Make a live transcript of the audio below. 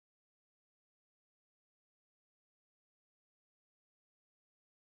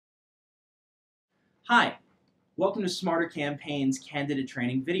Hi, welcome to Smarter Campaigns Candidate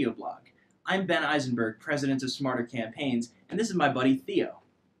Training video blog. I'm Ben Eisenberg, president of Smarter Campaigns, and this is my buddy Theo.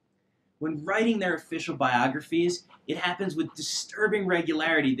 When writing their official biographies, it happens with disturbing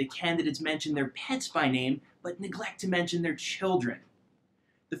regularity that candidates mention their pets by name, but neglect to mention their children.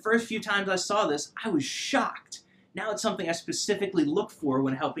 The first few times I saw this, I was shocked. Now it's something I specifically look for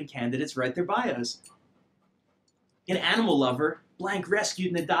when helping candidates write their bios. In Animal Lover, blank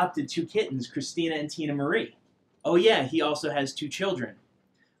rescued and adopted 2 kittens, Christina and Tina Marie. Oh yeah, he also has 2 children.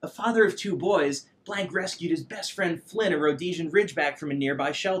 A father of 2 boys, blank rescued his best friend Flynn, a Rhodesian Ridgeback, from a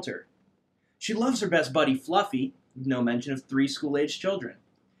nearby shelter. She loves her best buddy Fluffy, with no mention of 3 school-aged children.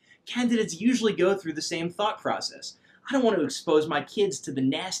 Candidates usually go through the same thought process. I don't want to expose my kids to the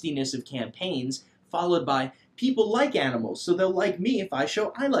nastiness of campaigns, followed by, people like animals, so they'll like me if I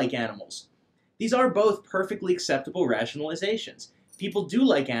show I like animals. These are both perfectly acceptable rationalizations. People do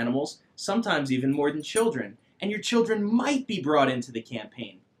like animals, sometimes even more than children, and your children might be brought into the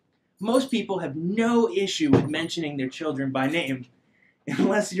campaign. Most people have no issue with mentioning their children by name,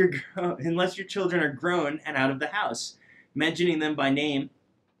 unless your children are grown and out of the house. Mentioning them by name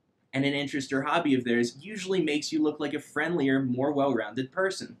and an interest or hobby of theirs usually makes you look like a friendlier, more well-rounded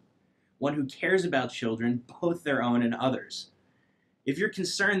person. One who cares about children, both their own and others. If you're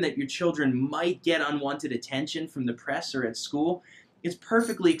concerned that your children might get unwanted attention from the press or at school, it's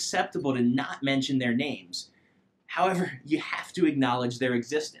perfectly acceptable to not mention their names. However, you have to acknowledge their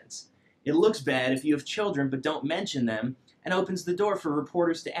existence. It looks bad if you have children but don't mention them, and opens the door for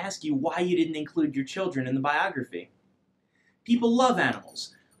reporters to ask you why you didn't include your children in the biography. People love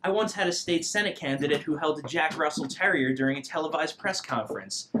animals. I once had a state Senate candidate who held a Jack Russell Terrier during a televised press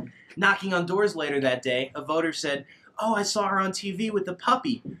conference. Knocking on doors later that day, a voter said, "Oh, I saw her on TV with the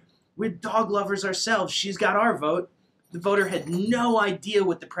puppy. We're dog lovers ourselves. She's got our vote." The voter had no idea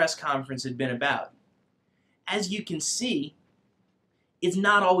what the press conference had been about. As you can see, it's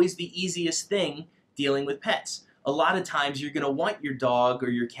not always the easiest thing dealing with pets. A lot of times you're going to want your dog or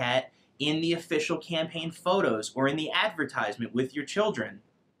your cat in the official campaign photos or in the advertisement with your children.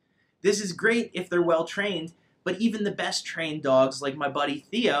 This is great if they're well trained, but even the best trained dogs, like my buddy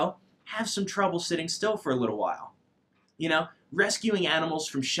Theo, have some trouble sitting still for a little while. You know, rescuing animals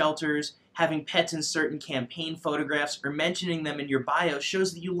from shelters, having pets in certain campaign photographs, or mentioning them in your bio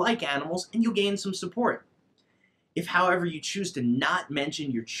shows that you like animals and you'll gain some support. If, however, you choose to not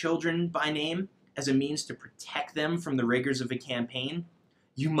mention your children by name as a means to protect them from the rigors of a campaign,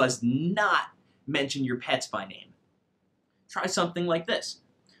 you must not mention your pets by name. Try something like this.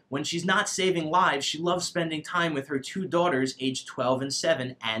 When she's not saving lives, she loves spending time with her 2 daughters, aged 12 and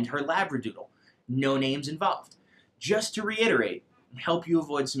 7, and her Labradoodle. No names involved. Just to reiterate, and help you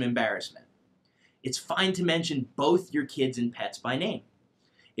avoid some embarrassment. It's fine to mention both your kids and pets by name.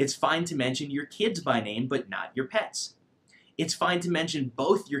 It's fine to mention your kids by name, but not your pets. It's fine to mention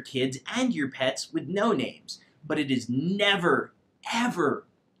both your kids and your pets with no names, but it is never, ever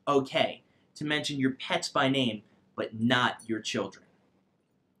okay to mention your pets by name, but not your children.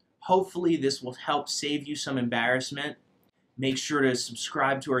 Hopefully this will help save you some embarrassment. Make sure to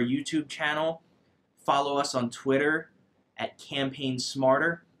subscribe to our YouTube channel, follow us on Twitter at Campaign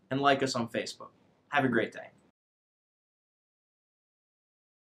Smarter, and like us on Facebook. Have a great day.